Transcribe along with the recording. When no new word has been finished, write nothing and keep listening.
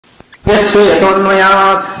S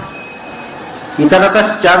ಯತೋನ್ಮಯಾತ್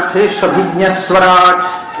ಇತರತಶ್ಚಾರ್ಥೇಷ್ವಭಿಜ್ಞಸ್ವರಾಟ್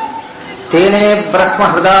ತೇನೇ ಬ್ರಹ್ಮ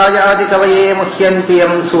ಹೃದಯಾದಿ ಕವಯೇ ಮುಹ್ಯಂತಿ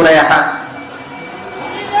M ಸೂರಯಃ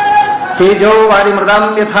ತೇಜೋ ವಾರಿಮೃದಾಂ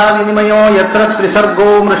ಯಥಾ ವಿನಿಮಯೋ ಯತ್ರ ತ್ರಿಸರ್ಗೋ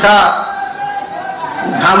ಮೃಷಾ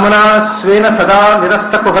ಧಾಮ್ನಾ ಸ್ವೇನ ಸದಾ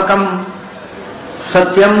ನಿರಸ್ತಕುಹಕಂ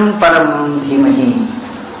ಸತ್ಯಂ ಪರಂ ಧೀಮಹಿ.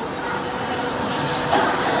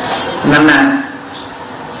 ನನ್ನ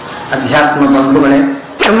ಅಧ್ಯಾತ್ಮ ಬಂಧುಗಳೇ,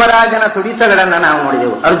 ಧರ್ಮರಾಜನ ತುಡಿತಗಳನ್ನು ನಾವು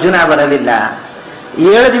ನೋಡಿದೆವು. ಅರ್ಜುನ ಬರಲಿಲ್ಲ.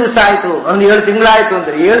 7 ದಿವಸ ಆಯ್ತು, ಅವ್ನು 7 ತಿಂಗಳಾಯ್ತು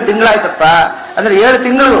ಅಂದ್ರೆ 7 ತಿಂಗಳಾಯ್ತಪ್ಪ ಅಂದ್ರೆ 7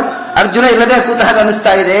 ತಿಂಗಳು ಅರ್ಜುನ ಇಲ್ಲದೆ ಕೂತ ಹಾಗೆ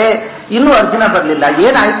ಅನಿಸ್ತಾ ಇದೆ. ಇನ್ನೂ ಅರ್ಜುನ ಬರಲಿಲ್ಲ.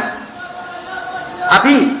 ಏನಾಯ್ತು?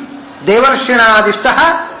 ಅಪಿ ದೇವರ್ಷಿಣಾದಿಷ್ಟ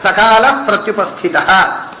ಸಕಾಲ ಪ್ರತ್ಯುಪಸ್ಥಿತ.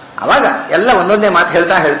 ಅವಾಗ ಎಲ್ಲ ಒಂದೊಂದೇ ಮಾತು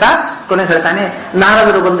ಹೇಳ್ತಾ ಹೇಳ್ತಾ ಕೊನೆ ಹೇಳ್ತಾನೆ,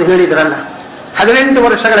 ನಾರದರು ಬಂದು ಹೇಳಿದ್ರಲ್ಲ, 18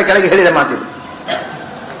 ವರ್ಷಗಳ ಕೆಳಗೆ ಹೇಳಿದ ಮಾತಿದು.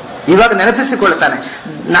 ಇವಾಗ ನೆನಪಿಸಿಕೊಳ್ತಾನೆ.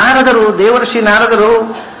 ನಾರದರು, ದೇವರ್ಷಿ ನಾರದರು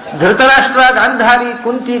ಧೃತರಾಷ್ಟ್ರ, ಗಾಂಧಾರಿ,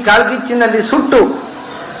 ಕುಂತಿ ಕಾಳ್ಗಿಚ್ಚಿನಲ್ಲಿ ಸುಟ್ಟು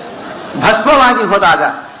ಭಸ್ಮವಾಗಿ ಹೋದಾಗ,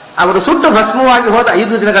 ಅವರು ಸುಟ್ಟು ಭಸ್ಮವಾಗಿ ಹೋದ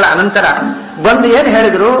 5 ದಿನಗಳ ಅನಂತರ ಬಂದು ಏನು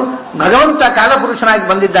ಹೇಳಿದ್ರು? ಭಗವಂತ ಕಾಲಪುರುಷನಾಗಿ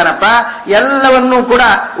ಬಂದಿದ್ದಾನಪ್ಪ, ಎಲ್ಲವನ್ನೂ ಕೂಡ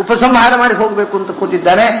ಉಪಸಂಹಾರ ಮಾಡಿ ಹೋಗಬೇಕು ಅಂತ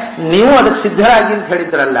ಕೂತಿದ್ದಾನೆ, ನೀವು ಅದಕ್ಕೆ ಸಿದ್ಧರಾಗಿ ಅಂತ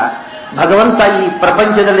ಹೇಳಿದ್ರಲ್ಲ. ಭಗವಂತ ಈ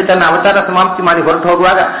ಪ್ರಪಂಚದಲ್ಲಿ ತನ್ನ ಅವತಾರ ಸಮಾಪ್ತಿ ಮಾಡಿ ಹೊರಟು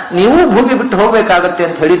ಹೋಗುವಾಗ ನೀವು ಭೂಮಿ ಬಿಟ್ಟು ಹೋಗಬೇಕಾಗತ್ತೆ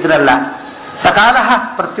ಅಂತ ಹೇಳಿದ್ರಲ್ಲ. ಸಕಾಲ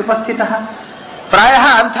ಪ್ರತ್ಯುಪಸ್ಥಿತ, ಪ್ರಾಯ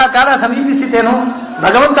ಅಂಥ ಕಾಲ ಸಮೀಪಿಸಿತೇನು?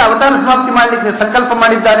 ಭಗವಂತ ಅವತಾರ ಸಮಾಪ್ತಿ ಮಾಡಲಿಕ್ಕೆ ಸಂಕಲ್ಪ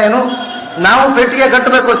ಮಾಡಿದ್ದಾನೇನು? ನಾವು ಪೆಟ್ಟಿಗೆ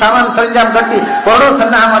ಕಟ್ಟಬೇಕು, ಸಾಮಾನು ಸರಂಜಾಮ ಕಟ್ಟಿ ಹೊರಡೋ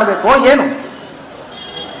ಸನ್ನಾಹ ಮಾಡಬೇಕು ಏನು?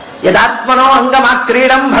 ಯದಾತ್ಮನೋ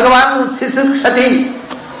ಅಂಗಮಾಕ್ರೀಡಂ ಭಗವಾನ್ ಉತ್ಸಿಕ್ಷತಿ.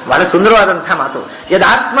 ಬಹಳ ಸುಂದರವಾದಂತಹ ಮಾತು.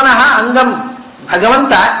 ಯದಾತ್ಮನಃ ಅಂಗಂ,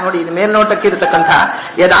 ಭಗವಂತ ನೋಡಿ, ಇದು ಮೇಲ್ನೋಟಕ್ಕೆ ಇರತಕ್ಕಂಥ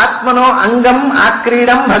ಯದಾತ್ಮನೋ ಅಂಗಂ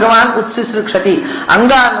ಆಕ್ರೀಡಂ ಭಗವಾನ್ ಉತ್ಸಿಕ್ಷತಿ.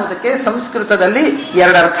 ಅಂಗ ಅನ್ನೋದಕ್ಕೆ ಸಂಸ್ಕೃತದಲ್ಲಿ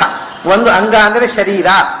 2 ಅರ್ಥ. ಒಂದು ಅಂಗ ಅಂದ್ರೆ ಶರೀರ,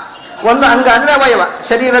 ಒಂದು ಅಂಗ ಅಂದ್ರೆ ಅವಯವ.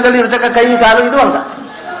 ಶರೀರದಲ್ಲಿ ಇರತಕ್ಕ ಕೈ ಕಾಲು ಇದು ಅಂಗ.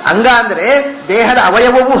 ಅಂಗ ಅಂದ್ರೆ ದೇಹದ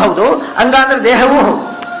ಅವಯವವೂ ಹೌದು, ಅಂಗ ಅಂದ್ರೆ ದೇಹವೂ ಹೌದು.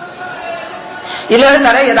 ಇಲ್ಲಿ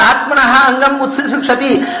ಹೇಳ್ತಾರೆ ಯದಾತ್ಮನಃ ಅಂಗಂ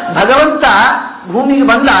ಉತ್ಸಿಕ್ಷತಿ. ಭಗವಂತ ಭೂಮಿಗೆ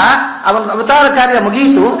ಬಂದ, ಅವನ ಅವತಾರ ಕಾರ್ಯ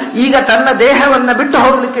ಮುಗಿಯಿತು, ಈಗ ತನ್ನ ದೇಹವನ್ನ ಬಿಟ್ಟು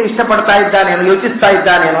ಹೋಗ್ಲಿಕ್ಕೆ ಇಷ್ಟಪಡ್ತಾ ಇದ್ದಾನೇನು, ಯೋಚಿಸ್ತಾ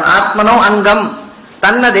ಇದ್ದಾನೇನು. ಆತ್ಮನೋ ಅಂಗಂ,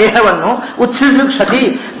 ತನ್ನ ದೇಹವನ್ನು ಉತ್ಸಿಕ್ಷತಿ,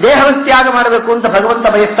 ದೇಹವನ್ನು ತ್ಯಾಗ ಮಾಡಬೇಕು ಅಂತ ಭಗವಂತ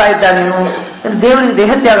ಬಯಸ್ತಾ ಇದ್ದಾನೇನು? ದೇವರಿಗೆ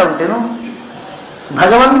ದೇಹ ತ್ಯಾಗ ಉಂಟೇನು?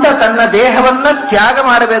 ಭಗವಂತ ತನ್ನ ದೇಹವನ್ನ ತ್ಯಾಗ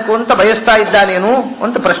ಮಾಡಬೇಕು ಅಂತ ಬಯಸ್ತಾ ಇದ್ದಾನೇನು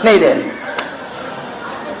ಅಂತ ಪ್ರಶ್ನೆ ಇದೆ ಅಲ್ಲಿ.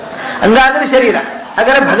 ಹಂಗಾದ್ರೆ ಶರೀರ,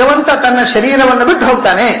 ಹಾಗಾದ್ರೆ ಭಗವಂತ ತನ್ನ ಶರೀರವನ್ನು ಬಿಟ್ಟು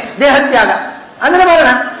ಹೋಗ್ತಾನೆ, ದೇಹತ್ಯಾಗ ಅಂದ್ರೆ ಮರಣ.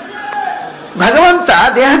 ಭಗವಂತ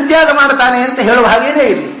ದೇಹತ್ಯಾಗ ಮಾಡ್ತಾನೆ ಅಂತ ಹೇಳುವ ಹಾಗೇನೇ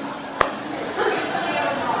ಇಲ್ಲಿ.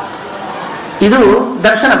 ಇದು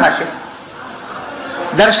ದರ್ಶನ ಭಾಷೆ.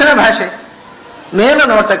 ದರ್ಶನ ಭಾಷೆ ಮೇಲು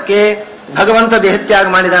ನೋಟಕ್ಕೆ ಭಗವಂತ ದೇಹತ್ಯಾಗ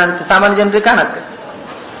ಮಾಡಿದ ಅಂತ ಸಾಮಾನ್ಯ ಜನರಿಗೆ ಕಾಣುತ್ತೆ.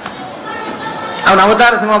 ಅವನ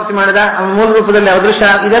ಅವತಾರ ಸಮಾಪ್ತಿ ಮಾಡಿದ, ಅವನ ಮೂಲ ರೂಪದಲ್ಲಿ ಅದೃಶ್ಯ,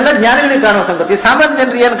 ಇದೆಲ್ಲ ಜ್ಞಾನಿಗಳಿಗೆ ಕಾಣುವ ಸಂಗತಿ. ಸಾಮಾನ್ಯ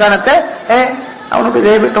ಜನರಿಗೆ ಏನು ಕಾಣುತ್ತೆ? ಅವನು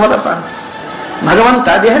ದೇಹ ಬಿಟ್ಟು ಹೋದಪ್ಪ, ಭಗವಂತ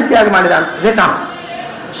ದೇಹತ್ಯಾಗ ಮಾಡಿದ ಅಂತ ಇದೇ ಕಾಣು.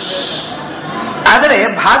 ಆದರೆ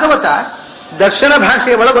ಭಾಗವತ ದರ್ಶನ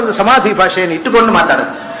ಭಾಷೆಯ ಒಳಗೊಂದು ಸಮಾಧಿ ಭಾಷೆಯನ್ನು ಇಟ್ಟುಕೊಂಡು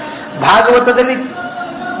ಮಾತಾಡುತ್ತೆ. ಭಾಗವತದಲ್ಲಿ,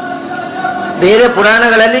 ಬೇರೆ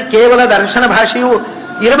ಪುರಾಣಗಳಲ್ಲಿ ಕೇವಲ ದರ್ಶನ ಭಾಷೆಯೂ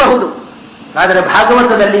ಇರಬಹುದು, ಆದರೆ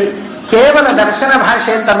ಭಾಗವತದಲ್ಲಿ ಕೇವಲ ದರ್ಶನ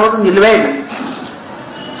ಭಾಷೆ ಅಂತ ಅನ್ನೋದು ನಿಲ್ವೇ ಇಲ್ಲ.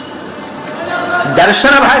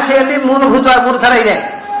 ದರ್ಶನ ಭಾಷೆಯಲ್ಲಿ ಮೂಲಭೂತವಾಗಿ 3 ಥರ ಇದೆ.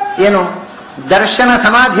 ಏನು? ದರ್ಶನ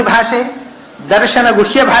ಸಮಾಧಿ ಭಾಷೆ, ದರ್ಶನ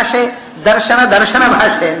ಗುಹ್ಯ ಭಾಷೆ, ದರ್ಶನ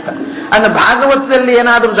ಭಾಷೆ ಅಂತ. ಅಂದ್ರೆ ಭಾಗವತದಲ್ಲಿ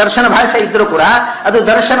ಏನಾದರೂ ದರ್ಶನ ಭಾಷೆ ಇದ್ರೂ ಕೂಡ ಅದು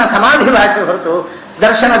ದರ್ಶನ ಸಮಾಧಿ ಭಾಷೆ ಹೊರತು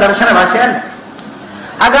ದರ್ಶನ ಭಾಷೆ ಅಲ್ಲ.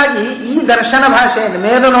 ಹಾಗಾಗಿ ಈ ದರ್ಶನ ಭಾಷೆಯನ್ನು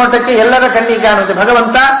ಮೇಲು ನೋಟಕ್ಕೆ ಎಲ್ಲರ ಕಣ್ಣಿಗೆ ಕಾಣುತ್ತೆ,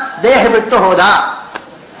 ಭಗವಂತ ದೇಹ ಬಿಟ್ಟು ಹೋದ.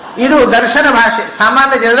 ಇದು ದರ್ಶನ ಭಾಷೆ,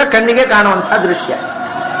 ಸಾಮಾನ್ಯ ಜನರ ಕಣ್ಣಿಗೆ ಕಾಣುವಂತಹ ದೃಶ್ಯ.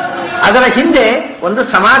 ಅದರ ಹಿಂದೆ ಒಂದು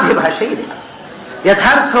ಸಮಾಧಿ ಭಾಷೆ ಇದೆ,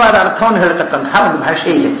 ಯಥಾರ್ಥವಾದ ಅರ್ಥವನ್ನು ಹೇಳ್ತಕ್ಕಂತಹ ಒಂದು ಭಾಷೆ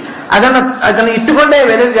ಇದೆ. ಅದನ್ನು ಇಟ್ಟುಕೊಂಡೇ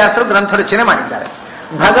ವೇದವ್ಯಾಸರು ಗ್ರಂಥ ರಚನೆ ಮಾಡಿದ್ದಾರೆ.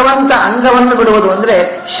 ಭಗವಂತ ಅಂಗವನ್ನು ಬಿಡುವುದು ಅಂದ್ರೆ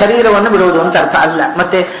ಶರೀರವನ್ನು ಬಿಡುವುದು ಅಂತ ಅರ್ಥ ಅಲ್ಲ.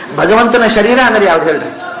 ಮತ್ತೆ ಭಗವಂತನ ಶರೀರ ಅಂದ್ರೆ ಯಾವ್ದು ಹೇಳ್ರಿ?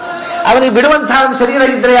 ಅವನಿಗೆ ಬಿಡುವಂತಹ ಒಂದು ಶರೀರ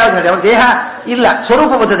ಇದ್ರೆ ಯಾವ್ದು ಹೇಳಿ? ಅವನ ದೇಹ ಇಲ್ಲ,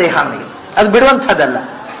 ಸ್ವರೂಪಭೂತ ದೇಹ ಅವನಿಗೆ, ಅದು ಬಿಡುವಂತಹದ್ದಲ್ಲ.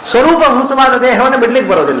 ಸ್ವರೂಪಭೂತವಾದ ದೇಹವನ್ನು ಬಿಡ್ಲಿಕ್ಕೆ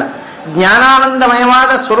ಬರೋದಿಲ್ಲ.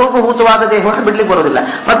 ಜ್ಞಾನಾನಂದಮಯವಾದ ಸ್ವರೂಪಭೂತವಾದ ದೇಹವನ್ನು ಬಿಡ್ಲಿಕ್ಕೆ ಬರೋದಿಲ್ಲ.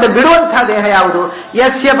 ಮತ್ತೆ ಬಿಡುವಂತಹ ದೇಹ ಯಾವುದು?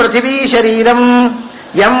 ಯಸ್ಯ ಪೃಥಿವೀ ಶರೀರಂ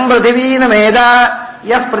ಯಂ ಪೃಥಿವೀನ ಮೇಧ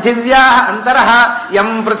ಯಃ ಪೃಥಿವ್ಯಾ ಅಂತರಃ ಯಂ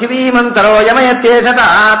ಪೃಥಿವೀಮಂತರೋ ಯಮಯತ್ಯೇಷತ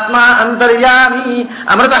ಆತ್ಮ ಅಂತರ್ಯಾಮಿ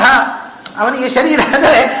ಅಮೃತಃ. ಅವನಿಗೆ ಶರೀರ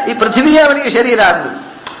ಅಂದರೆ ಈ ಪೃಥಿವಿಯೇ ಅವನಿಗೆ ಶರೀರ ಅಂದು.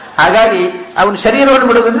 ಹಾಗಾಗಿ ಅವನ ಶರೀರವನ್ನು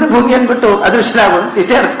ಬಿಡುವುದಂದ್ರೆ ಭೂಮಿಯನ್ನು ಬಿಟ್ಟು ಅದೃಶ್ಯನಾಗುವಂತ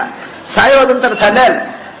ಇಷ್ಟೇ ಅರ್ಥ. ಸಾಯೋದಂತ ಅರ್ಥ ಅಲ್ಲೇ ಅಲ್ಲ.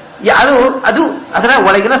 ಅದು ಅದರ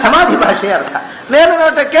ಒಳಗಿನ ಸಮಾಧಿ ಭಾಷೆಯ ಅರ್ಥ. ಮೇಲು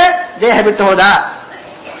ನೋಟಕ್ಕೆ ದೇಹ ಬಿಟ್ಟು ಹೋದ,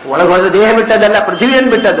 ಒಳಗೋದ ದೇಹ ಬಿಟ್ಟದಲ್ಲ, ಪೃಥ್ವಿಯನ್ನು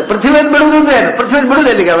ಬಿಟ್ಟದ್ದು. ಪೃಥ್ವಿಯನ್ನು ಬಿಡುವುದು ಅಂದ್ರೆ ಏನು? ಪೃಥ್ವಿಯನ್ನು ಬಿಡುವುದು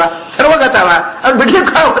ಎಲ್ಲಿಗವ? ಸರ್ವಗತವ, ಅವ್ನು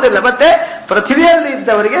ಬಿಡ್ಲಿಕ್ಕೂ ಆಗೋದಿಲ್ಲ. ಮತ್ತೆ ಪೃಥ್ವಿಯಲ್ಲಿ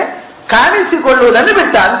ಇದ್ದವರಿಗೆ ಕಾಣಿಸಿಕೊಳ್ಳುವುದನ್ನು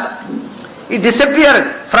ಬಿಟ್ಟ ಅಂತ. ಈ disappear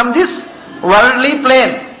from this worldly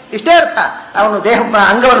plane. ಇಷ್ಟೇ ಅರ್ಥ. ಅವನು ದೇಹ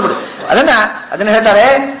ಅಂಗವನ್ನು ಬಿಡು. ಅದನ್ನ ಹೇಳ್ತಾರೆ,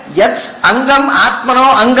 ಯತ್ ಅಂಗಂ ಆತ್ಮನೋ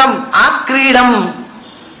ಅಂಗಂ ಆಕ್ರೀಡಂ.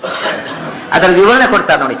 ಅದರ ವಿವರಣೆ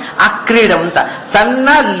ಕೊಡ್ತಾರೆ ನೋಡಿ, ಆಕ್ರೀಡಂ ಅಂತ. ತನ್ನ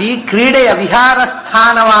ಕ್ರೀಡೆಯ ವಿಹಾರ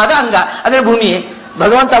ಸ್ಥಾನವಾದ ಅಂಗ ಅಂದ್ರೆ ಭೂಮಿ.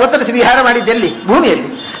 ಭಗವಂತ ಅವತರಿಸಿ ವಿಹಾರ ಮಾಡಿದ್ದೆಲ್ಲಿ? ಭೂಮಿಯಲ್ಲಿ.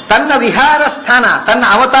 ತನ್ನ ವಿಹಾರ ಸ್ಥಾನ, ತನ್ನ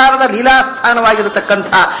ಅವತಾರದ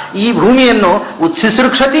ಲೀಲಾಸ್ಥಾನವಾಗಿರತಕ್ಕಂಥ ಈ ಭೂಮಿಯನ್ನು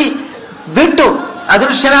ಉತ್ಸಿಸೃಕ್ಷತಿ ಬಿಟ್ಟು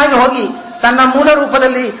ಅದೃಶ್ಯನಾಗಿ ಹೋಗಿ ತನ್ನ ಮೂಲ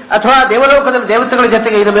ರೂಪದಲ್ಲಿ ಅಥವಾ ದೇವಲೋಕದಲ್ಲಿ ದೇವತೆಗಳ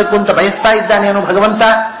ಜೊತೆಗೆ ಇರಬೇಕು ಅಂತ ಬಯಸ್ತಾ ಇದ್ದಾನೇನು ಭಗವಂತ?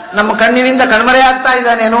 ನಮ್ಮ ಕಣ್ಣಿನಿಂದ ಕಣ್ಮರೆ ಆಗ್ತಾ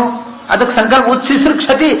ಇದ್ದಾನೇನು? ಅದಕ್ಕೆ ಸಂಕಲ್ಪ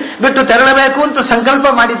ಉತ್ಸಿಸೃಕ್ಷತಿ ಬಿಟ್ಟು ತೆರಳಬೇಕು ಅಂತ ಸಂಕಲ್ಪ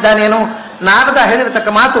ಮಾಡಿದ್ದಾನೇನು? ನಾರದ ಹೇಳಿರತಕ್ಕ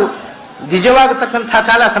ಮಾತು ನಿಜವಾಗತಕ್ಕಂಥ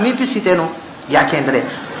ಕಾಲ ಸಮೀಪಿಸಿತೇನು? ಯಾಕೆಂದ್ರೆ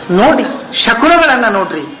ನೋಡಿ, ಶಕುನಗಳನ್ನ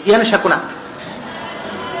ನೋಡ್ರಿ. ಏನು ಶಕುನ?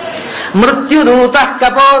 ಮೃತ್ಯುದೂತ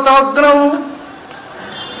ಕಪೋತೋಗ್ನೌ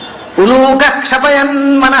ಉಲೂಕ ಕ್ಷಪಯನ್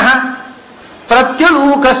ಮನಃ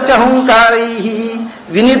ಪ್ರತ್ಯುಲೂಕಶ್ಚ ಹುಂಕಾರೈಃ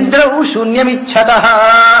ವಿನಿದ್ರೌ ಶೂನ್ಯಮಿಚ್ಛತಃ.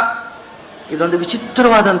 ಇದೊಂದು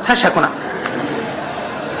ವಿಚಿತ್ರವಾದಂಥ ಶಕುನ.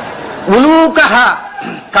 ಉಲೂಕ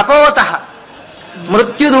ಕಪೋತಃ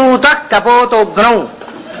ಮೃತ್ಯುದೂತ ಕಪೋತೋಗ್ನೌ.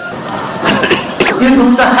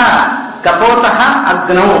 ಮೃತ್ಯುದೂತ ಕಪೋತಃ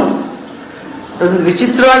ಅಗ್ನೌ.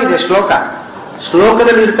 ವಿಚಿತ್ರವಾಗಿದೆ ಶ್ಲೋಕ.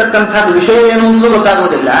 ಶ್ಲೋಕದಲ್ಲಿ ಇರತಕ್ಕಂಥದ್ದು ವಿಷಯ ಏನು ಅಂತಲೂ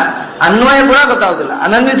ಗೊತ್ತಾಗುವುದಿಲ್ಲ, ಅನ್ವಯ ಕೂಡ ಗೊತ್ತಾಗುವುದಿಲ್ಲ.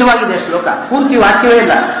 ಅನನ್ವಿತವಾಗಿದೆ ಶ್ಲೋಕ, ಪೂರ್ತಿ ವಾಕ್ಯವೇ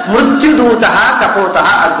ಇಲ್ಲ. ಮೃತ್ಯುದೂತ ಕಪೋತಃ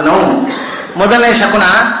ಅಗ್ನೌ. ಮೊದಲನೇ ಶಕುನ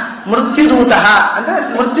ಮೃತ್ಯುದೂತ ಅಂದ್ರೆ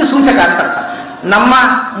ಮೃತ್ಯು ಸೂಚಕ ಅಂತ ಅರ್ಥ. ನಮ್ಮ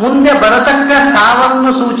ಮುಂದೆ ಬರತಕ್ಕ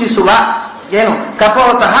ಸಾವನ್ನು ಸೂಚಿಸುವ ಏನು?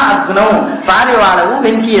 ಕಪೋತಃ ಅಗ್ನೌ, ಪಾರಿವಾಳವು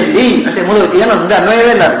ಬೆಂಕಿಯಲ್ಲಿ ಅಂತ ಮುಗಿದು. ಏನು ಒಂದು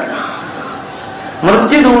ಅನ್ವಯವೇ ಇಲ್ಲ ಅದಕ್ಕೆ.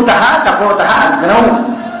 ಮೃತ್ಯುದೂತ ಕಪೋತಃ ಅಗ್ನೌ,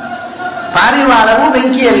 ಪಾರಿವಾಳವು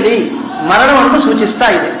ಬೆಂಕಿಯಲ್ಲಿ ಮರಣವನ್ನು ಸೂಚಿಸ್ತಾ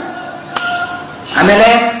ಇದೆ. ಆಮೇಲೆ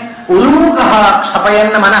ಉಲೂಕ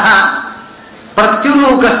ಕ್ಷಪಯನ್ನ ಮನಃ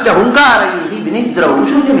ಪ್ರತ್ಯುಲೂಕಶ್ಚ ಹುಂಕಾರೈ ವಿನಿದ್ರೌ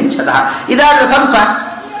ಶೂನ್ಯಮಿಚ್ಛತಃ. ಇದಾದ್ರೆ ಸ್ವಲ್ಪ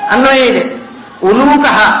ಅನ್ವಯ ಇದೆ. ಉಲೂಕ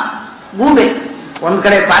ಗೂಬೆ, ಒಂದ್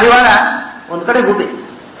ಕಡೆ ಪಾರಿವಾಳ, ಒಂದ್ ಕಡೆ ಗೂಬೆ.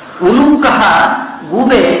 ಉಲೂಕ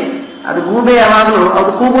ಗೂಬೆ, ಅದು ಗೂಬೆ ಯಾವಾಗಲೂ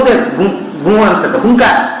ಅದು ಕೂಗುವುದೇ ಗೂ ಅಂತದ್ದು.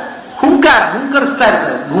 ಹುಂಕಾರ ಹುಂಕರಿಸ್ತಾ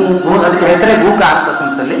ಇರ್ತದೆ. ಅದಕ್ಕೆ ಹೆಸರೇ ಗೂಕಾರ ಅಂತ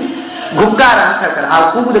ಸಂಸ್ಥೆಯಲ್ಲಿ ಗುಕ್ಕಾರ ಅಂತ ಹೇಳ್ತಾರೆ. ಆ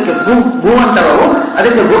ಕೂಗುದಕ್ಕೆ ಗೂ ಅಂತವವು,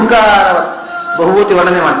 ಅದಕ್ಕೆ ಗುಕ್ಕಾರವತ್ ಬಹುಭೂತಿ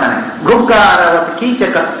ವರ್ಣನೆ ಮಾಡ್ತಾನೆ. ಗುಕ್ಕಾರವತ್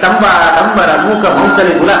ಕೀಚಕ ಸ್ತಂಭ ಡಂಬರ ಮೂಕ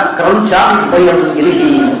ಮೌಕಲಿ ಗುಲ ಕ್ರೌಂಚಾಮಿ ಬಯ್ಯಂ ಗಿರಿಹಿ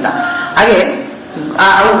ಅಂತ. ಹಾಗೆ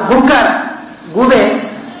ಅವು ಗುಕ್ಕಾರ ಗೂಬೆ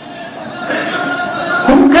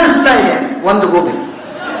ಹುಂಕರಿಸ್ತಾ ಇದೆ ಒಂದು ಗೂಬೆ.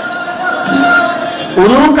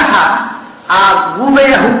 ಉಲೂಕ ಆ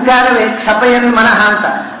ಗೂಬೆಯ ಹುಂಕಾರವೇ ಕ್ಷಪಯನ್ ಮನಃ ಅಂತ.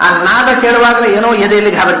 ಆ ನಾದ ಕೇಳುವಾಗಲೇ ಏನೋ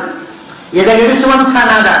ಎದೆಯಲ್ಲಿ ಗಾಬರಿ, ಎದೆಗಿಡಿಸುವಂಥ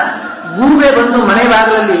ನಾದ. ಗೂಬೆ ಬಂದು ಮನೆ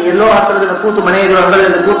ಬಾಗಿಲಲ್ಲಿ ಎಲ್ಲೋ ಹತ್ತಿರದಲ್ಲಿ ಕೂತು, ಮನೆ ಎದುರು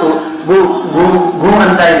ಅಂಗಳದಲ್ಲಿ ಕೂತು ಗೂ ಗೂ ಗೂ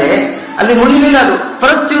ಅಂತ ಇದೆ. ಅಲ್ಲಿ ಮುಗಿಲಿಲ್ಲ ಅದು.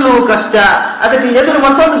 ಪ್ರತ್ಯುಲೂಕಶ್ಚ, ಅದಕ್ಕೆ ಎದುರು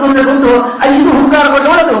ಮತ್ತೊಂದು ಗೂಬೆ ಕೂತು ಇದು ಹುಂಕಾರ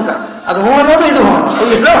ಕೊಟ್ಟು ಅದು ಹುಂಕಾರ, ಅದು ಹೂ ಅನ್ನೋದು ಇದು ಹೂ ಅನ್ನೋದು,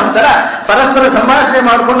 ಎಲ್ಲೋ ಒಂಥರ ಪರಸ್ಪರ ಸಂಭಾಷಣೆ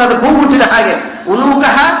ಮಾಡಿಕೊಂಡು ಅದು ಹೂ ಹುಟ್ಟಿದ ಹಾಗೆ. ಉಲೂಕ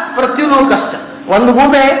ಪ್ರತ್ಯುಲೂಕಶ್ಚ, ಒಂದು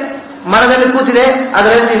ಗೂಬೆ ಮರದಲ್ಲಿ ಕೂತಿದೆ,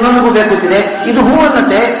 ಅದರಲ್ಲಿ ಇನ್ನೊಂದು ಗೂಬೆ ಕೂತಿದೆ. ಇದು ಹೂ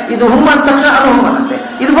ಅನ್ನತ್ತೆ, ಇದು ಹೂ ಅಂದ ತಕ್ಷಣ ಅದು ಹೂ ಅನ್ನತ್ತೆ,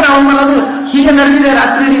 ಇದು ಕೂಡ ಹೂ ಅನ್ನೋದು. ಹೀಗೆ ನಡೆದಿದೆ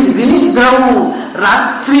ರಾತ್ರಿ ಇಡೀ. ವಿನಿದ್ರವು,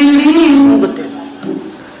 ರಾತ್ರಿ ಇಡೀ ಹೋಗುತ್ತೆ.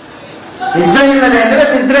 ನಿದ್ರೆ ಇಲ್ಲದೆ ಅಂದ್ರೆ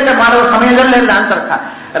ನಿದ್ರೆ ಮಾಡುವ ಸಮಯದಲ್ಲೆಲ್ಲ ಅಂತರ್ಥ.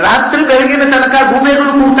 ರಾತ್ರಿ ಬೆಳಗಿನ ತನಕ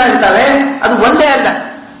ಗೂಬೆಗಳು ಕೂಗ್ತಾ ಇರ್ತವೆ. ಅದು ಒಂದೇ ಅಲ್ಲ,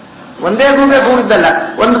 ಒಂದೇ ಗೂಬೆ ಕೂಗಿದ್ದಲ್ಲ.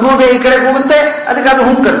 ಒಂದು ಗೂಬೆ ಈ ಕಡೆ ಕೂಗುತ್ತೆ, ಅದಕ್ಕೆ ಅದು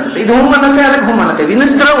ಹುಂಕರಿಸುತ್ತೆ. ಇದು ಹುಮ್ಮನ್ನತ್ತೆ, ಅದಕ್ಕೆ ಹುಮ್ಮನ್ನತ್ತೆ.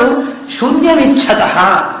 ವಿನಿದ್ರವು ಶೂನ್ಯಮಿಚ್ಛತಃ.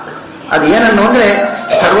 ಅದು ಏನನ್ನು ಅಂದ್ರೆ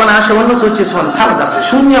ಸರ್ವನಾಶವನ್ನು ಸೂಚಿಸುವಂತಹ ಒಂದು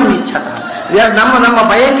ಶೂನ್ಯಂ ಇಚ್ಛತಃ. ನಮ್ಮ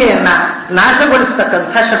ಬಯಕೆಯನ್ನ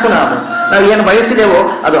ನಾಶಗೊಳಿಸ್ತಕ್ಕಂಥ ಶಕುನ ಅದು. ನಾವು ಏನು ಬಯಸಿದೆವೋ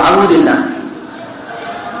ಅದು ಆಗುವುದಿಲ್ಲ.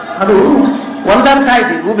 ಅದು ಒಂದರ್ಥ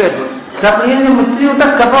ಆಯ್ತು ಗೂಬೆದ್ದು. ಮೃತ್ಯುತ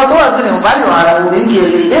ಕಪೋದು ಅದು ನೀವು ಪಾರಿವಾಳ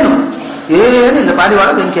ಬೆಂಕಿಯಲ್ಲಿ ಏನಿಲ್ಲ, ಪಾರಿವಾಳ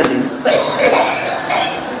ಬೆಂಕಿಯಲ್ಲಿ.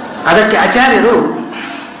 ಅದಕ್ಕೆ ಆಚಾರ್ಯರು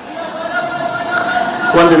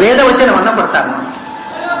ಒಂದು ವೇದವಚನವನ್ನು ಕೊಡ್ತಾರೆ.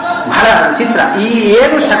 ಬಹಳ ಚಿತ್ರ. ಈ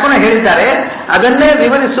ಏನು ಶಕುನ ಹೇಳಿದ್ದಾರೆ ಅದನ್ನೇ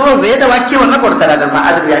ವಿವರಿಸುವ ವೇದ ವಾಕ್ಯವನ್ನು ಕೊಡ್ತಾರೆ.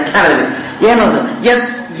 ಅದ್ರ ವ್ಯಾಖ್ಯಾನದಲ್ಲಿ ಏನು?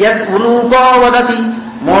 ಯದ್ ಉಲೂಕೋ ವದತಿ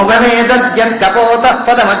ಮೋಗಮೇದದ್ಯತ್ ಕಪೋತಃ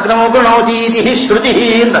ಪದಮಗ್ನಮೋ ಗುಣೋತೀತಿ ಶ್ರುತಿ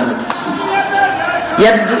ಅಂತಂದು.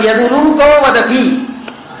 ಯದುಲೂಕೋ ವದತಿ,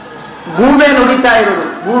 ಗೂಬೆ ನುಡಿತಾ ಇರುವುದು,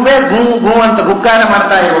 ಗೂಬೆ ಗೂ ಗೂ ಅಂತ ಗುಕ್ಕಾರ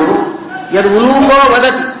ಮಾಡ್ತಾ ಇರುವುದು. ಯದ್ ಉಲೂಕೋ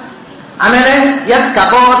ವದತಿ. ಆಮೇಲೆ ಯತ್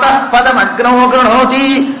ಕಪೋತಃ ಪದಂ ಅಗ್ನೋ ಗೃಣೋತಿ,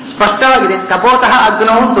 ಸ್ಪಷ್ಟವಾಗಿದೆ. ಕಪೋತಃ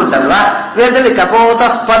ಅಗ್ನೋ ಅಂತುಂಟಲ್ವಾ ವೇದದಲ್ಲಿ.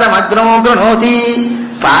 ಕಪೋತಃ ಪದಂ ಅಗ್ನೋ ಗೃಣೋತಿ,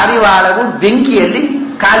 ಪಾರಿವಾಳವು ಬೆಂಕಿಯಲ್ಲಿ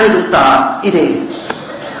ಕಾಲಿಡುತ್ತಾ ಇದೆ.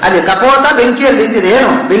 ಅಲ್ಲಿ ಕಪೋತ ಬೆಂಕಿಯಲ್ಲಿ ನಿಂತಿದೆ.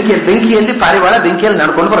 ಏನು? ಬೆಂಕಿಯಲ್ಲಿ ಪಾರಿವಾಳ ಬೆಂಕಿಯಲ್ಲಿ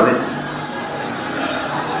ನಡ್ಕೊಂಡು ಬರಬೇಕು.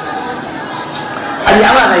 ಅದು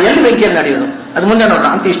ಯಾವಾಗ ಎಲ್ಲಿ ಬೆಂಕಿಯಲ್ಲಿ ನಡೆಯೋದು ಅದು ಮುಂದೆ ನೋಡೋಣ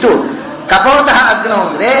ಅಂತ. ಇಷ್ಟು ಕಪೋತಃ ಅಗ್ನೋ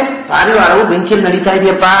ಅಂದ್ರೆ ಪಾರಿವಾಳವು ಬೆಂಕಿಯಲ್ಲಿ ನಡೀತಾ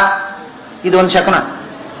ಇದೆಯಪ್ಪ. ಇದು ಒಂದು ಶಕುನ,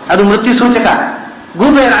 ಅದು ಮೃತ್ಯು ಸೂಚಕ.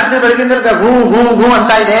 ಗೂಬೆ ರಾತ್ರಿ ಬೆಳಗಿಂದ ಗೂ ಗೂ ಗೂ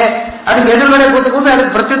ಅಂತ ಇದೆ, ಅದಕ್ಕೆ ಎದುರುಗಡೆ ಕೂತ ಗೂಬೆ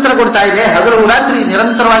ಅದಕ್ಕೆ ಪ್ರತ್ಯುತ್ತರ ಕೊಡ್ತಾ ಇದೆ. ಹಗಲು ರಾತ್ರಿ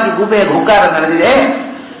ನಿರಂತರವಾಗಿ ಗೂಬೆಯ ಹುಂಕಾರ ನಡೆದಿದೆ.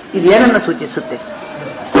 ಇದೇನನ್ನು ಸೂಚಿಸುತ್ತೆ?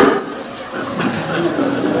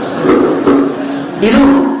 ಇದು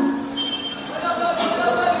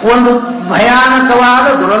ಒಂದು ಭಯಾನಕವಾದ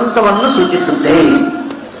ದುರಂತವನ್ನು ಸೂಚಿಸುತ್ತೆ.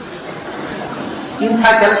 ಇಂಥ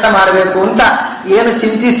ಕೆಲಸ ಮಾಡಬೇಕು ಅಂತ ಏನು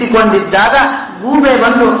ಚಿಂತಿಸಿಕೊಂಡಿದ್ದಾಗ ಗೂಬೆ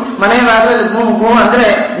ಬಂದು ಮನೆ ಬಾಗಿಲಲ್ಲಿ ಗೂ ಗೂ ಅಂದ್ರೆ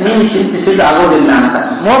ನೀವು ಚಿಂತಿಸಿದ್ದು ಆಗೋದಿಲ್ಲ ಅಂತ.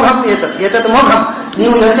 ಮೋಘಂ ಏತತ್ ಮೋಘಂ,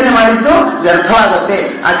 ನೀವು ಯೋಚನೆ ಮಾಡಿದ್ದು ವ್ಯರ್ಥವಾಗುತ್ತೆ,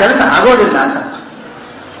 ಆ ಕೆಲಸ ಆಗೋದಿಲ್ಲ ಅಂತ.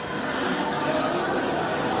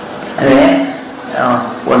 ಅದೇ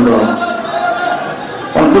ಒಂದು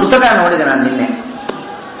ಪುಸ್ತಕ ನೋಡಿದೆ ನಾನು ನಿನ್ನೆ,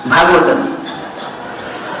 ಭಾಗವತದ್ದು.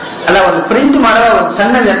 ಅಲ್ಲ, ಒಂದು ಪ್ರಿಂಟ್ ಮಾಡುವ ಒಂದು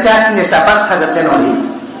ಸಣ್ಣ ವ್ಯತ್ಯಾಸದಿಂದ ಎಷ್ಟು ಅಪಾರ್ಥ ಆಗುತ್ತೆ ನೋಡಿ.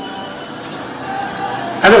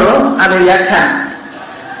 ಅದು ವ್ಯಾಖ್ಯಾನ.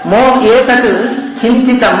 ಏತತ್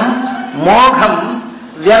ಚಿಂತಿತಂ ಮೋಘಂ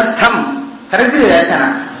ವ್ಯರ್ಥಂ, ಕರೆಕ್ಟಿದೆ ವ್ಯಾಖ್ಯಾನ.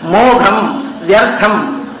 ಮೋಘಂ ವ್ಯರ್ಥಂ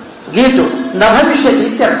ಗೀಟು ನ ಭವಿಷ್ಯತಿ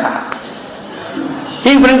ಇತ್ಯರ್ಥ.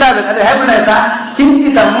 ಹೀಗೆ ಪ್ರಿಂಟ್ ಆಗ್ಬೇಕು. ಅದ್ರೆ ಹೇಗೆ ಪ್ರಿಂಟ್ ಆಯ್ತಾ?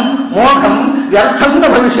 ಚಿಂತಿತಂ ಮೋಘಂ ವ್ಯರ್ಥಂ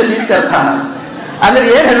ನ ಭವಿಷ್ಯತಿ ಇತ್ಯರ್ಥ. ಅಂದ್ರೆ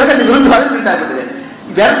ಏನ್ ಹೇಳ್ಬೇಕು, ಅದು ವಿರುದ್ಧವಾಗಿ ಪ್ರಿಂಟ್ ಆಗ್ಬಿಟ್ಟಿದೆ.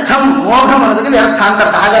 ವ್ಯರ್ಥಂ ಮೋಘಂ ಅನ್ನೋದಕ್ಕೆ ವ್ಯರ್ಥ ಅಂತ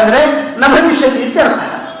ಅರ್ಥ. ಹಾಗಂದ್ರೆ ನ ಭವಿಷ್ಯತಿ ಇತ್ಯರ್ಥ.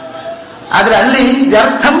 ಆದ್ರೆ ಅಲ್ಲಿ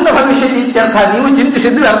ವ್ಯರ್ಥಂ ನ ಭವಿಷ್ಯತಿ ಇತ್ಯರ್ಥ. ನೀವು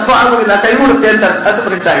ಚಿಂತಿಸಿದ್ದು ವ್ಯರ್ಥವಾಗುವುದಿಲ್ಲ, ಕೈಗೂಡುತ್ತೆ ಅಂತ ಅರ್ಥ. ಅದು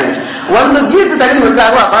ಪ್ರಿಂಟ್ ಆಗಿದೆ. ಒಂದು ಗೀಟ್ ತೆಗೆದುಬಿಟ್ರೆ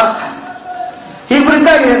ಆಗುವ ಅಪಾರ್ಥ. ಹೀಗೆ ಪ್ರಿಂಟ್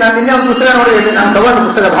ಆಗಿದೆ. ನಾನು ನಿನ್ನೆ ಒಂದು ಪುಸ್ತಕ ನೋಡಿದ್ದೀನಿ, ನಾನು ತಗೊಂಡ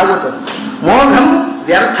ಪುಸ್ತಕ ಭಾಗವತ. ಮೋಘಂ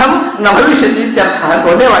ವ್ಯರ್ಥಂ ನ ಭವಿಷ್ಯತಿ ಇತ್ಯರ್ಥ ಅಂತ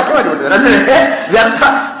ಒಂದೇ ವಾಕ್ಯ ಮಾಡಿಬಿಟ್ಟಿದ್ದಾರೆ. ಅಂದ್ರೆ ವ್ಯರ್ಥ,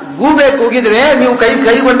 ಗೂಬೆ ಕೂಗಿದ್ರೆ ನೀವು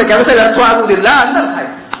ಕೈಗೊಂಡ ಕೆಲಸ ವ್ಯರ್ಥವಾಗುವುದಿಲ್ಲ ಅಂತ ಅರ್ಥ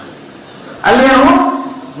ಆಯ್ತು. ಅಲ್ಲೇನು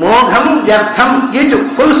ಮೋಘಂ ವ್ಯರ್ಥಂ ಗೀಟು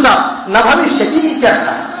ಫುಲ್ ಸ್ಟಾಪ್ ನ ಭವಿಷ್ಯತಿ ಇತ್ಯರ್ಥ.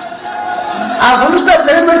 ಆ ಫುಲ್ ಸ್ಟಾಪ್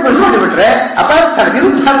ತೆಗೆದುಬಿಟ್ಟು ನೋಡಿಬಿಟ್ರೆ ಅಪಾರ್ಥ,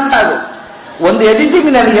 ವಿರುದ್ಧ ಅರ್ಥ ಆಗು. ಒಂದು ಎಡಿಟಿಂಗ್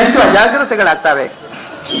ನಲ್ಲಿ ಎಷ್ಟು ಅಜಾಗ್ರತೆಗಳಾಗ್ತವೆ.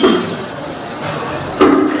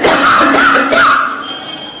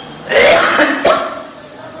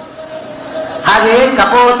 ಹಾಗೆಯೇ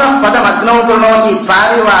ಕಪೋತ ಪದ ಮಗ್ನೌ ಕೃಣೋತಿ,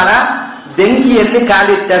 ಪಾರಿವಾಳ ಬೆಂಕಿಯಲ್ಲಿ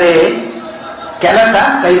ಕಾಲಿಟ್ಟರೆ ಕೆಲಸ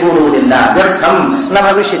ಕೈಗೂಡುವುದಿಲ್ಲ. ವ್ಯರ್ಥಂ ನ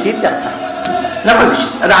ಭವಿಷ್ಯತಿ ಇತ್ಯರ್ಥ. ನ ಭವಿಷ್ಯ,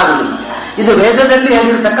 ಅದಾಗುವುದಿಲ್ಲ. ಇದು ವೇದದಲ್ಲಿ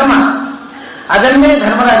ಹೇಳಿರ್ತಕ್ಕ ಮಾತು. ಅದನ್ನೇ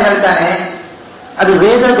ಧರ್ಮರಾಜ ಹೇಳ್ತಾನೆ. ಅದು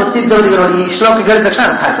ವೇದ ಗೊತ್ತಿದ್ದವರಿಗೆ ನೋಡಿ ಈ ಶ್ಲೋಕ ಹೇಳಿದ ತಕ್ಷಣ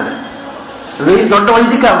ಅರ್ಥ ಆಗ್ತದೆ. ದೊಡ್ಡ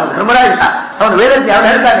ವೈದಿಕ ಅವನು ಧರ್ಮರಾಜ. ಅವನು ವೇದಕ್ಕೆ ಯಾರು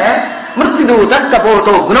ಹೇಳ್ತಾನೆ, ಮೃತ್ಯುದೂತ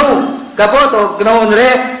ಕಪೋತೋ ಗ್ನೌ. ಕಪೋತೋ ಗ್ನೌ ಅಂದ್ರೆ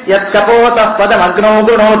ಯತ್ ಕಪೋತ ಪದ ಮಗ್ನೌ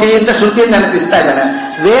ಗುಣೋತಿ ಅಂತ ಶ್ರುತಿಯನ್ನು ನೆನಪಿಸ್ತಾ ಇದ್ದಾನೆ.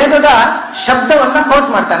 ವೇದದ ಶಬ್ದವನ್ನ ಕೋಟ್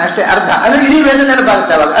ಮಾಡ್ತಾನೆ ಅಷ್ಟೇ, ಅರ್ಥ. ಅಂದ್ರೆ ಇಡೀ ವೇದ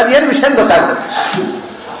ನೆನಪಾಗುತ್ತೆ ಅವಾಗ. ಅದೇನು ವಿಷಯ ಗೊತ್ತಾಗ್ತದೆ.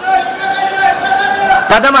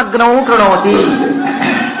 ಪದಮಗ್ನೌ ಕೃಣೋತಿ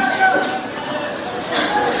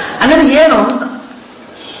ಅಂದ್ರೆ ಏನು?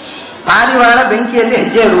 ಪಾರಿವಾಳ ಬೆಂಕಿಯಲ್ಲಿ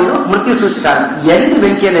ಹೆಜ್ಜೆ ಇಡುವುದು ಮೃತ್ಯು ಸೂಚಕ. ಎಲ್ಲಿ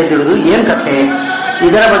ಬೆಂಕಿಯಲ್ಲಿ ಹೆಜ್ಜೆ ಇಡುವುದು, ಏನ್ ಕಥೆ?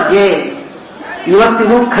 ಇದರ ಬಗ್ಗೆ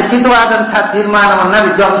ಇವತ್ತಿಗೂ ಖಚಿತವಾದಂತಹ ತೀರ್ಮಾನವನ್ನ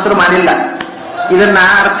ವಿದ್ವಾಂಸರು ಮಾಡಿಲ್ಲ. ಇದನ್ನ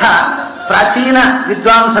ಅರ್ಥ ಪ್ರಾಚೀನ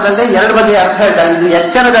ವಿದ್ವಾಂಸರಲ್ಲೇ ಎರಡು ಬಗೆಯ ಅರ್ಥ ಹೇಳ್ತಾರೆ. ಇದು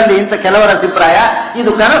ಎಚ್ಚರದಲ್ಲಿ ಅಂತ ಕೆಲವರ ಅಭಿಪ್ರಾಯ,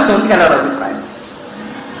 ಇದು ಕನಸು ಅಂತ ಕೆಲವರ ಅಭಿಪ್ರಾಯ.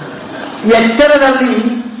 ಎಚ್ಚರದಲ್ಲಿ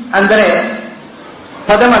ಅಂದರೆ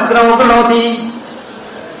ಪದಮಗ್ನೋತಿ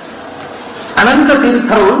ಅನಂತ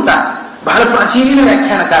ತೀರ್ಥರು ಅಂತ ಬಹಳ ಪ್ರಾಚೀನ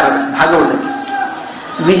ವ್ಯಾಖ್ಯಾನಕಾರರು ಭಾಗವತಕ್ಕೆ.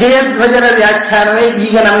 ವಿಜಯಧ್ವಜರ ವ್ಯಾಖ್ಯಾನವೇ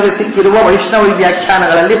ಈಗ ನಮಗೆ ಸಿಕ್ಕಿರುವ ವೈಷ್ಣವ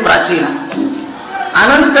ವ್ಯಾಖ್ಯಾನಗಳಲ್ಲಿ ಪ್ರಾಚೀನ.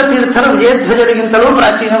 ಅನಂತ ತೀರ್ಥರು ವಿಜಯಧ್ವಜರಿಗಿಂತಲೂ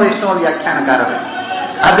ಪ್ರಾಚೀನ ವೈಷ್ಣವ ವ್ಯಾಖ್ಯಾನಕಾರರು.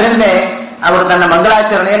 ಅದರಿಂದ ಅವರು ತನ್ನ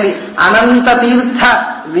ಮಂಗಳಾಚರಣೆಯಲ್ಲಿ ಅನಂತ ತೀರ್ಥ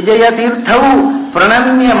ವಿಜಯ ತೀರ್ಥವು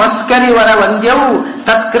ಪ್ರಣಮ್ಯ ಮಸ್ಕರಿವರ ವಂದ್ಯವು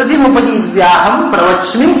ತತ್ಕೃತಿ ಉಪಜೀವ್ಯಾಹಂ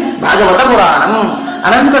ಪ್ರವಚ್ಮಿ ಭಾಗವತ ಪುರಾಣಂ.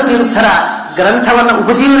 ಅನಂತ ತೀರ್ಥರ ಗ್ರಂಥವನ್ನು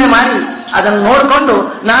ಉಪಜೀವನೆ ಮಾಡಿ ಅದನ್ನು ನೋಡಿಕೊಂಡು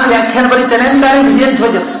ನಾನು ವ್ಯಾಖ್ಯಾನ ಬರೀತೇನೆ ಅಂತಾರೆ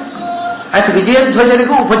ವಿಜಯಧ್ವಜರು. ಅಷ್ಟು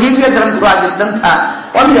ವಿಜಯಧ್ವಜರಿಗೂ ಉಪಜೀವ್ಯ ಗ್ರಂಥವಾಗಿದ್ದಂಥ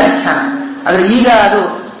ಒಂದು ವ್ಯಾಖ್ಯಾನ. ಆದರೆ ಈಗ ಅದು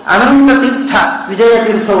ಅನಂತ ತೀರ್ಥ ವಿಜಯ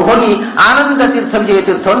ತೀರ್ಥವು ಹೋಗಿ ಆನಂದ ತೀರ್ಥ ವಿಜಯ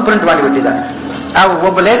ತೀರ್ಥವನ್ನು ಪ್ರಿಂಟ್ ಮಾಡಿಬಿಟ್ಟಿದ್ದಾರೆ. ಆ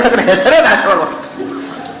ಒಬ್ಬ ಲೇಖಕರ ಹೆಸರೇ ನಾಶವಾಗುತ್ತೆ.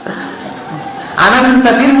 ಅನಂತ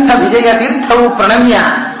ತೀರ್ಥ ವಿಜಯ ತೀರ್ಥವು ಪ್ರಣಮ್ಯ,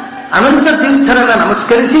 ಅನಂತ ತೀರ್ಥರನ್ನು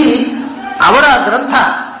ನಮಸ್ಕರಿಸಿ ಅವರ ಗ್ರಂಥ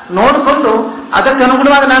ನೋಡಿಕೊಂಡು ಅದಕ್ಕೆ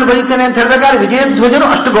ಅನುಗುಣವಾಗಿ ನಾನು ಬರೀತೇನೆ ಅಂತ ಹೇಳಬೇಕಾದ್ರೆ ವಿಜಯಧ್ವಜರು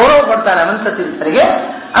ಅಷ್ಟು ಗೌರವ ಕೊಡ್ತಾರೆ ಅನಂತ ತೀರ್ಥರಿಗೆ.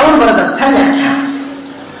 ಅವರು ಬರೆದಂಥ ವ್ಯಾಖ್ಯಾನ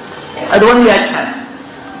ಅದು ಒಂದು ವ್ಯಾಖ್ಯಾನ.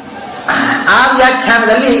 ಆ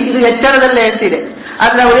ವ್ಯಾಖ್ಯಾನದಲ್ಲಿ ಇದು ಎಚ್ಚರದಲ್ಲೇ ಅಂತಿದೆ.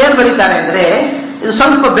 ಆದ್ರೆ ಅವ್ರು ಏನ್ ಬರೀತಾರೆ ಅಂದ್ರೆ ಇದು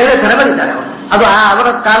ಸ್ವಲ್ಪ ಬೇರೆ ತರ ಬರೀತಾರೆ ಅವರು. ಅದು ಅವರ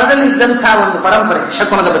ಕಾಲದಲ್ಲಿ ಇದ್ದಂತಹ ಒಂದು ಪರಂಪರೆ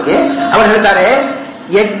ಶಕುನದ ಬಗ್ಗೆ. ಅವರು ಹೇಳ್ತಾರೆ,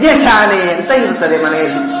 ಯಜ್ಞಶಾಲೆ ಅಂತ ಇರ್ತದೆ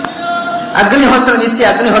ಮನೆಯಲ್ಲಿ. ಅಗ್ನಿಹೋತ್ರ, ನಿತ್ಯ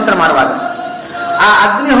ಅಗ್ನಿಹೋತ್ರ ಮಾಡುವಾಗ ಆ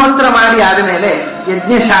ಅಗ್ನಿಹೋತ್ರ ಮಾಡಿ ಆದಮೇಲೆ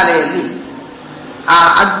ಯಜ್ಞಶಾಲೆಯಲ್ಲಿ ಆ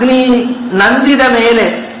ಅಗ್ನಿ ನಂದಿದ ಮೇಲೆ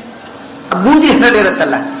ಬೂದಿ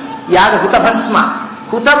ಹರಡಿರುತ್ತಲ್ಲ, ಯಾಗ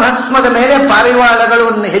ಹುತಭಸ್ಮದ ಮೇಲೆ ಪಾರಿವಾಳಗಳು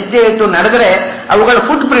ಹೆಜ್ಜೆ ಇಟ್ಟು ನಡೆದರೆ ಅವುಗಳ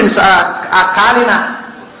ಫುಟ್ ಪ್ರಿಂಟ್ಸ್, ಆ ಕಾಲಿನ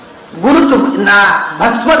ಗುರುತು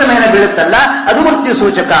ಭಸ್ಮದ ಮೇಲೆ ಬೀಳುತ್ತಲ್ಲ, ಅದು ಮೃತ್ಯು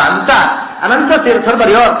ಸೂಚಕ ಅಂತ ಅನಂತ ತೀರ್ಥರು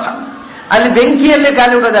ಬರೆಯೋ ಅರ್ಥ. ಅಲ್ಲಿ ಬೆಂಕಿಯಲ್ಲೇ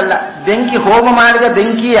ಕಾಲಿಡುವುದಲ್ಲ, ಬೆಂಕಿ ಹೋಮ ಮಾಡಿದ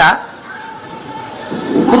ಬೆಂಕಿಯ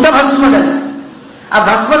ಹುತ ಭಸ್ಮದಲ್ಲಿ, ಆ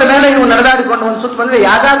ಭಸ್ಮದ ಮೇಲೆ ಇವು ನಡೆದಾಡಿಕೊಂಡು ಒಂದು ಸುತ್ತ ಬಂದ್ರೆ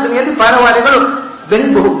ಯಾಗಾಗ್ನಿಯಲ್ಲಿ ಪಾರವಾರಿಗಳು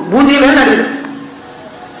ಬೂದಿಯಲ್ಲೇ ನಡೆಯುದು.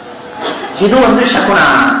 ಇದು ಒಂದು ಶಕುನ,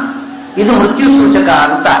 ಇದು ಮೃತ್ಯು ಸೂಚಕ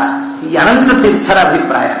ಅಂತ ಈ ಅನಂತ ತೀರ್ಥರ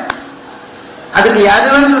ಅಭಿಪ್ರಾಯ. ಅದಕ್ಕೆ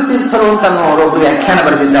ಯಾದವೇಂದ್ರ ತೀರ್ಥರು ಅಂತ ಒಬ್ಬರು ವ್ಯಾಖ್ಯಾನ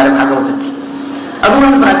ಬರೆದಿದ್ದಾರೆ ಭಾಗವತಕ್ಕೆ. ಅದು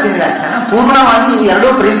ಒಂದು ಪ್ರಾಚೀನ ವ್ಯಾಖ್ಯಾನ. ಪೂರ್ಣವಾಗಿ ಈ ಎರಡೂ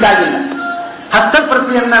ಪ್ರಿಂಟ್ ಆಗಿಲ್ಲ.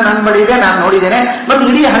 ಹಸ್ತಪ್ರತಿಯನ್ನ ನನ್ನ ಬಳಿ ಇದೆ, ನಾನು ನೋಡಿದ್ದೇನೆ. ಮತ್ತು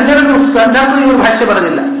ಇಡೀ 12 ಸ್ಕಂದಕ್ಕೂ ಇವರು ಭಾಷ್ಯ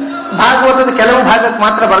ಬರೆದಿಲ್ಲ. ಭಾಗವತದ ಕೆಲವು ಭಾಗಕ್ಕೆ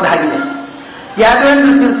ಮಾತ್ರ ಬರೆದ ಹಾಗಿದೆ.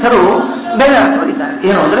 ಯಾದವೇಂದ್ರ ತೀರ್ಥರು ಬೇರೆ ಅರ್ಥ ಬರೀತಾರೆ.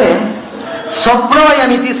 ಏನು ಅಂದ್ರೆ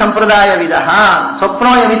ಸ್ವಪ್ನೋಯಮಿತಿ ಸಂಪ್ರದಾಯವಿದ,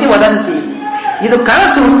 ಸ್ವಪ್ನೋಯಮಿತಿ ವದಂತಿ, ಇದು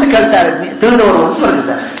ಕನಸು ಅಂತ ಕೇಳ್ತಾರೆ ತಿಳಿದವರು ಅಂತ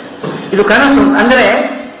ಬರೆದಿದ್ದಾರೆ. ಇದು ಕನಸು ಅಂದ್ರೆ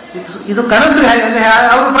ಇದು ಕನಸು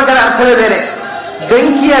ಅವ್ರ ಪ್ರಕಾರ ಅರ್ಥವೇ ಬೇರೆ.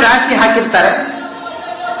 ಬೆಂಕಿಯ ರಾಶಿ ಹಾಕಿರ್ತಾರೆ,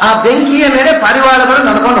 ಆ ಬೆಂಕಿಯ ಮೇಲೆ ಪಾರಿವಾಳಗಳು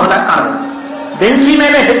ನಡ್ಕೊಂಡು ಹೋದಾಗ ಕಾಣಬೇಕು. ಬೆಂಕಿ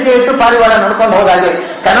ಮೇಲೆ ಹೆಜ್ಜೆ ಇಟ್ಟು ಪಾರಿವಾಳ ನಡ್ಕೊಂಡು ಹೋದಾಗೆ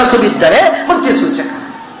ಕನಸು ಬಿದ್ದರೆ ಮೃತ್ಯು ಸೂಚಕ.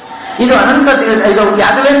 ಇದು ಅನಂತ ಇದು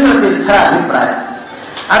ಯಾದವೇಂದ್ರ ತೀರ್ಥರ ಅಭಿಪ್ರಾಯ.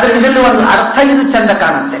 ಆದರೆ ಇದರಲ್ಲಿ ಒಂದು ಅರ್ಥ ಇದು ಚಂದ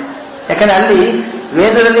ಕಾಣುತ್ತೆ. ಯಾಕಂದ್ರೆ ಅಲ್ಲಿ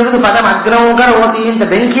ವೇದದಲ್ಲಿರುವುದು ಪದಂ ಅಗ್ನೌಗರ ಓದಿ ಅಂತ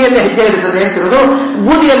ಬೆಂಕಿಯಲ್ಲಿ ಹೆಜ್ಜೆ ಇರುತ್ತದೆ ಅಂತಿರುವುದು,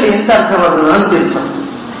 ಬೂದಿಯಲ್ಲಿ ಅಂತ ಅರ್ಥ ಬರೆದು ಅನಂತ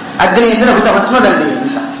ಅಗ್ನಿ ಅಂದ್ರೆ ಹುತ ಭಸ್ಮದಲ್ಲಿ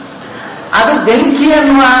ಅಂತ. ಅದು ಬೆಂಕಿ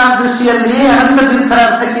ಅನ್ನುವ ದೃಷ್ಟಿಯಲ್ಲಿ ಅನಂತ ತೀರ್ಥರ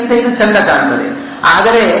ಅರ್ಥಕ್ಕಿಂತ ಇದು ಚಂದ ಕಾಣ್ತದೆ.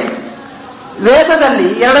 ಆದರೆ ವೇದದಲ್ಲಿ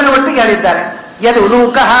ಎರಡನ್ನು ಒಟ್ಟಿಗೆ ಹೇಳಿದ್ದಾರೆ. ಯದು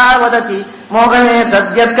ಉಲೂಕಃ ವದತಿ ಮೋಗನೇ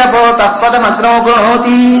ತದ್ಯತ್ಕಪೋ ತಪ್ಪದಂ ಅಗ್ನೌ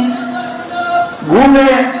ಗೃಣೋತಿ. ಗೂಬೆ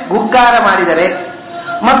ಗುಕ್ಕಾರ ಮಾಡಿದರೆ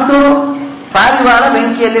ಮತ್ತು ಪಾರಿವಾಳ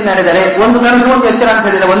ಬೆಂಕಿಯಲ್ಲಿ ನಡೆದರೆ ಒಂದು ಕನಸು ಒಂದು ಎಚ್ಚರ ಅಂತ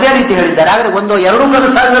ಹೇಳಿದರೆ ಒಂದೇ ರೀತಿ ಹೇಳಿದ್ದಾರೆ. ಆದರೆ ಒಂದು ಎರಡು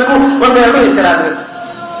ಕನಸು ಆಗಬೇಕು, ಒಂದು ಎರಡು ಎಚ್ಚರ ಆಗಬೇಕು.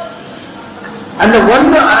 ಅಂದ್ರೆ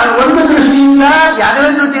ಒಂದು ದೃಷ್ಟಿಯಿಂದ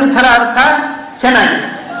ಯಾದವೇಂದ್ರ ತೀರ್ಥರ ಅರ್ಥ ಚೆನ್ನಾಗಿದೆ,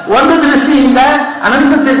 ಒಂದು ದೃಷ್ಟಿಯಿಂದ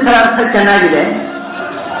ಅನಂತ ತೀರ್ಥರ ಅರ್ಥ ಚೆನ್ನಾಗಿದೆ.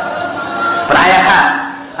 ಪ್ರಾಯ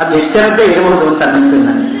ಅದು ಎಚ್ಚರದ್ದೇ ಇರಬಹುದು ಅಂತ ಅನ್ನಿಸ್ತದೆ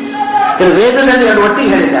ನನಗೆ. ಕೆಲವು ವೇದದಲ್ಲಿ ಎರಡು ಒಟ್ಟಿಗೆ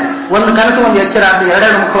ಹೇಳಿದ್ದಾರೆ, ಒಂದು ಕನಸು ಒಂದು ಎಚ್ಚರ ಅಂತ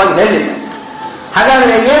ಎರಡೆರಡು ಮುಖವಾಗಿ ಹೇಳಿಲ್ಲ.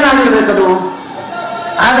 ಹಾಗಾದ್ರೆ ಏನಾಗಿರ್ಬೇಕದು?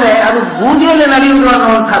 ಆದ್ರೆ ಅದು ಬೂದಿಯಲ್ಲಿ ನಡೆಯುವುದು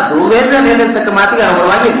ಅನ್ನುವಂಥದ್ದು ವೇದದಲ್ಲಿ ಹೇಳಿರ್ತಕ್ಕ ಮಾತಿಗೆ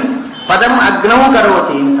ಅನುಭವವಾಗಿ ಪದಂ ಅಗ್ನವೂ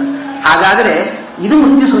ಕರೋತಿ ಅಂತ. ಹಾಗಾದ್ರೆ ಇದು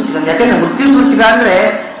ಮೃತ್ಯು ಸೂಚಕ. ಯಾಕೆಂದ್ರೆ ಮೃತ್ಯು ಸೂಚಕ ಅಂದ್ರೆ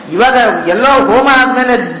ಇವಾಗ ಎಲ್ಲೋ ಹೋಮ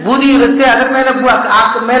ಆದ್ಮೇಲೆ ಬೂದಿ ಇರುತ್ತೆ, ಅದರ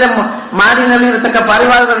ಮೇಲೆ ಮಾಡಿನಲ್ಲಿ ಇರತಕ್ಕ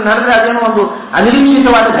ಪಾರಿವಾಳಗಳು ನಡೆದ್ರೆ ಅದೇನೋ ಒಂದು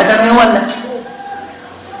ಅನಿರೀಕ್ಷಿತವಾದ ಘಟನೆಯೂ ಅಲ್ಲ.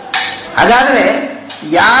 ಹಾಗಾದ್ರೆ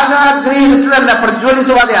ಯಾಗಾಗ್ನಿ ಇರ್ತದಲ್ಲ,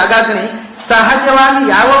 ಪ್ರಜ್ವಲಿತವಾದ ಯಾಗಾಗ್ನಿ ಸಹಜವಾಗಿ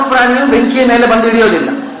ಯಾವ ಪ್ರಾಣಿಯೂ ಬೆಂಕಿಯ ಮೇಲೆ ಬಂದಿಳಿಯೋದಿಲ್ಲ,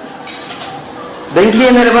 ಬೆಂಕಿಯ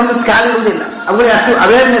ಮೇಲೆ ಬಂದು ಕಾಲಿಡುವುದಿಲ್ಲ. ಅವುಗಳಿಗೆ ಅಷ್ಟು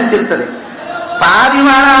ಅವೇರ್ನೆಸ್ ಇರ್ತದೆ.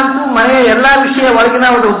 ಪಾರಿವಾಳ ಅಂತೂ ಮನೆಯ ಎಲ್ಲಾ ವಿಷಯ ಒಳಗಿನ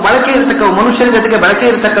ಒಂದು ಬಳಕೆ ಇರ್ತಕ್ಕ, ಮನುಷ್ಯರ ಜೊತೆಗೆ ಬಳಕೆ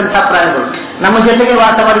ಇರ್ತಕ್ಕಂತಹ ಪ್ರಾಣಿಗಳು, ನಮ್ಮ ಜೊತೆಗೆ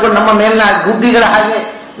ವಾಸ ಮಾಡಿಕೊಂಡು ನಮ್ಮ ಮೇಲಿನ ಗುಬ್ಬಿಗಳ ಹಾಗೆ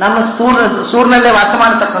ನಮ್ಮ ಸೂರ್ನಲ್ಲೇ ವಾಸ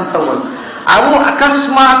ಮಾಡತಕ್ಕಂಥವುಗಳು. ಅವು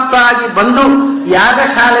ಅಕಸ್ಮಾತ್ತಾಗಿ ಬಂದು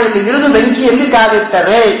ಯಾಗಶಾಲೆಯಲ್ಲಿ ಇಳಿದು ಬೆಂಕಿಯಲ್ಲಿ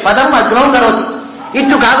ಕಾಲಿಟ್ಟರೆ ಪದಂ ಅಗ್ನೌ ಕರೋತಿ.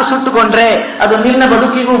 ಇಟ್ಟು ಕಾಲು ಸುಟ್ಟುಕೊಂಡ್ರೆ ಅದು ನಿನ್ನ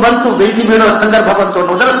ಬದುಕಿಗೂ ಬಂತು, ಬೆಂಕಿ ಬೀಳುವ ಸಂದರ್ಭ ಬಂತು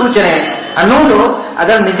ಅನ್ನೋದರ ಸೂಚನೆ ಅನ್ನುವುದು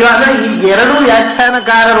ಅದರ ನಿಜವಾದ. ಈ ಎರಡೂ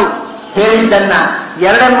ವ್ಯಾಖ್ಯಾನಕಾರರು ಹೇಳಿದ್ದನ್ನ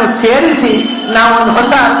ಎರಡನ್ನು ಸೇರಿಸಿ ನಾವು ಒಂದು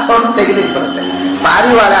ಹೊಸ ಅರ್ಥವನ್ನು ತೆಗೆಲಿಕ್ಕೆ ಬರುತ್ತೆ.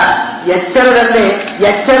 ಪಾರಿವಾಳ ಎಚ್ಚರದಲ್ಲೇ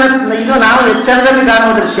ಇದು ನಾವು ಎಚ್ಚರದಲ್ಲಿ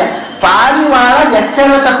ಕಾಣುವ ದೃಶ್ಯ. ಪಾರಿವಾಳ ಎಚ್ಚರ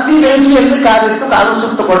ತಪ್ಪಿ ಬೆಂಕಿಯಲ್ಲಿ ಕಾಲಿಟ್ಟು ಕಾಲು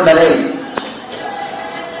ಸುಟ್ಟುಕೊಂಡರೆ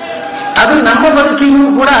ಅದು ನಮ್ಮ ಬದುಕಿಗೂ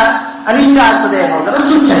ಕೂಡ ಅನಿಷ್ಟ ಆಗ್ತದೆ ಅನ್ನೋದರ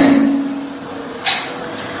ಸೂಚನೆ.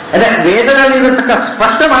 ಅದೇ ವೇದದಲ್ಲಿ ಇರತಕ್ಕ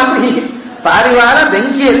ಸ್ಪಷ್ಟ ಮಾತು ಹೀಗೆ, ಪಾರಿವಾಳ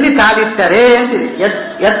ಬೆಂಕಿಯಲ್ಲಿ ಕಾಲಿಟ್ಟರೆ ಅಂತಿದೆ.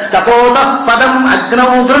 ಯತ್ ಕಪೋದ ಪದಂ ಅಗ್ನೌ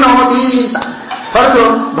ಗೃಣೋತಿ ಅಂತ, ಹೊರತು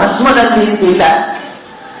ಭಸ್ಮದಲ್ಲಿ ಇಲ್ಲ.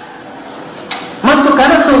 ಮತ್ತು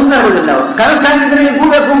ಕನಸು ಅಂತ ಹೇಳುವುದಿಲ್ಲ. ಅವರು ಕನಸಾಗಿದ್ರೆ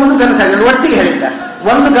ಗೂಬೆ ಕೂಗುವುದು ಕನಸಾಗಿಲ್ಲ, ಒಟ್ಟಿಗೆ ಹೇಳಿದ್ದಾರೆ.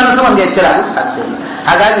 ಒಂದು ಕನಸು ಒಂದು ಎಚ್ಚರ ಆಗೋದು ಸಾಧ್ಯ ಇಲ್ಲ.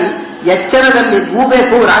 ಹಾಗಾಗಿ ಎಚ್ಚರದಲ್ಲಿ ಗೂಬೆ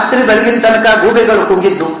ಕೂಗು, ರಾತ್ರಿ ಬೆಳಗಿನ ತನಕ ಗೂಬೆಗಳು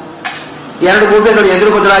ಕೂಗಿದ್ದು, ಎರಡು ಗೂಬೆಗಳು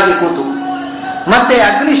ಎದುರು ಬದಲಾಗಿ ಕೂತು. ಮತ್ತೆ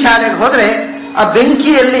ಅಗ್ನಿ ಶಾಲೆಗೆ ಹೋದ್ರೆ ಆ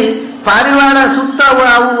ಬೆಂಕಿಯಲ್ಲಿ ಪಾರಿವಾಳ ಸುತ್ತ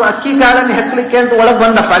ಅವು ಅಕ್ಕಿ ಕಾಳನ್ನು ಹೆಕ್ಕಲಿಕ್ಕೆ ಅಂತ ಒಳಗೆ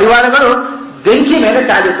ಬಂದ ಪಾರಿವಾಳಗಳು ಬೆಂಕಿ ಮೇಲೆ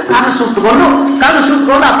ಕಾಲಿಟ್ಟು ಕಾಲು ಸುಟ್ಟುಕೊಂಡು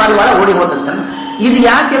ಆ ಪಾರಿವಾಳ ಓಡಿ ಹೋದಂತ. ಇದು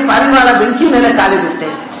ಯಾಕೆ ಪಾರಿವಾಳ ಬೆಂಕಿ ಮೇಲೆ ಕಾಲಿಡುತ್ತೆ?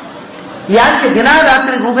 ಯಾಕೆ ದಿನಾ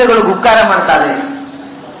ರಾತ್ರಿ ಗೂಬೆಗಳು ಗುಕ್ಕಾರ ಮಾಡ್ತಾರೆ?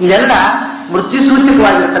 ಇದೆಲ್ಲ ಮೃತ್ಯು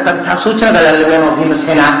ಸೂಚಕವಾಗಿರತಕ್ಕಂತಹ ಸೂಚನೆಗಳಲ್ಲವೇನೋ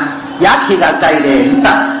ಭೀಮಸೇನ ಯಾಕೆ ಹೀಗಾಗ್ತಾ ಇದೆ ಅಂತ.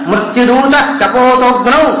 ಮೃತ್ಯುದೂತ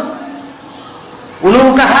ಕಪೋತೋಗ್ನೌ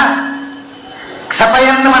ಉಲೂಕಃ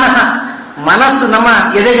ಕ್ಷಪಯನ್ನ ಮನಃ. ಮನಸ್ಸು ನಮ್ಮ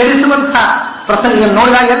ಎದೆಗೆಡಿಸುವಂತಹ ಪ್ರಸಂಗ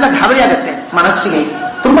ನೋಡಿದಾಗೆಲ್ಲ ಗಾಬರಿ ಆಗುತ್ತೆ, ಮನಸ್ಸಿಗೆ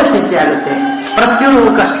ತುಂಬಾ ಚಿಂತೆ ಆಗುತ್ತೆ.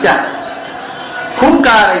 ಪ್ರತ್ಯುಲೂಕಶ್ಚ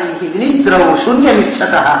ಹುಂಕಾರೈ ನಿದ್ರವು ಶೂನ್ಯ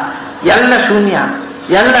ವೀಕ್ಷತಃ. ಎಲ್ಲ ಶೂನ್ಯ,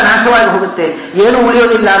 ಎಲ್ಲ ನಾಶವಾಗಿ ಹೋಗುತ್ತೆ, ಏನು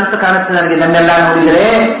ಉಳಿಯೋದಿಲ್ಲ ಅಂತ ಕಾಣುತ್ತೆ ನನಗೆ. ನನ್ನೆಲ್ಲ ನೋಡಿದರೆ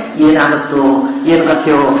ಏನಾಗುತ್ತೋ ಏನು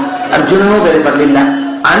ಕಥೆಯೋ, ಅರ್ಜುನನೂ ಬೇರೆ ಬರಲಿಲ್ಲ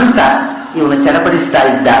ಅಂತ ಇವನು ಚಡಪಡಿಸ್ತಾ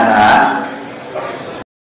ಇದ್ದಾಗ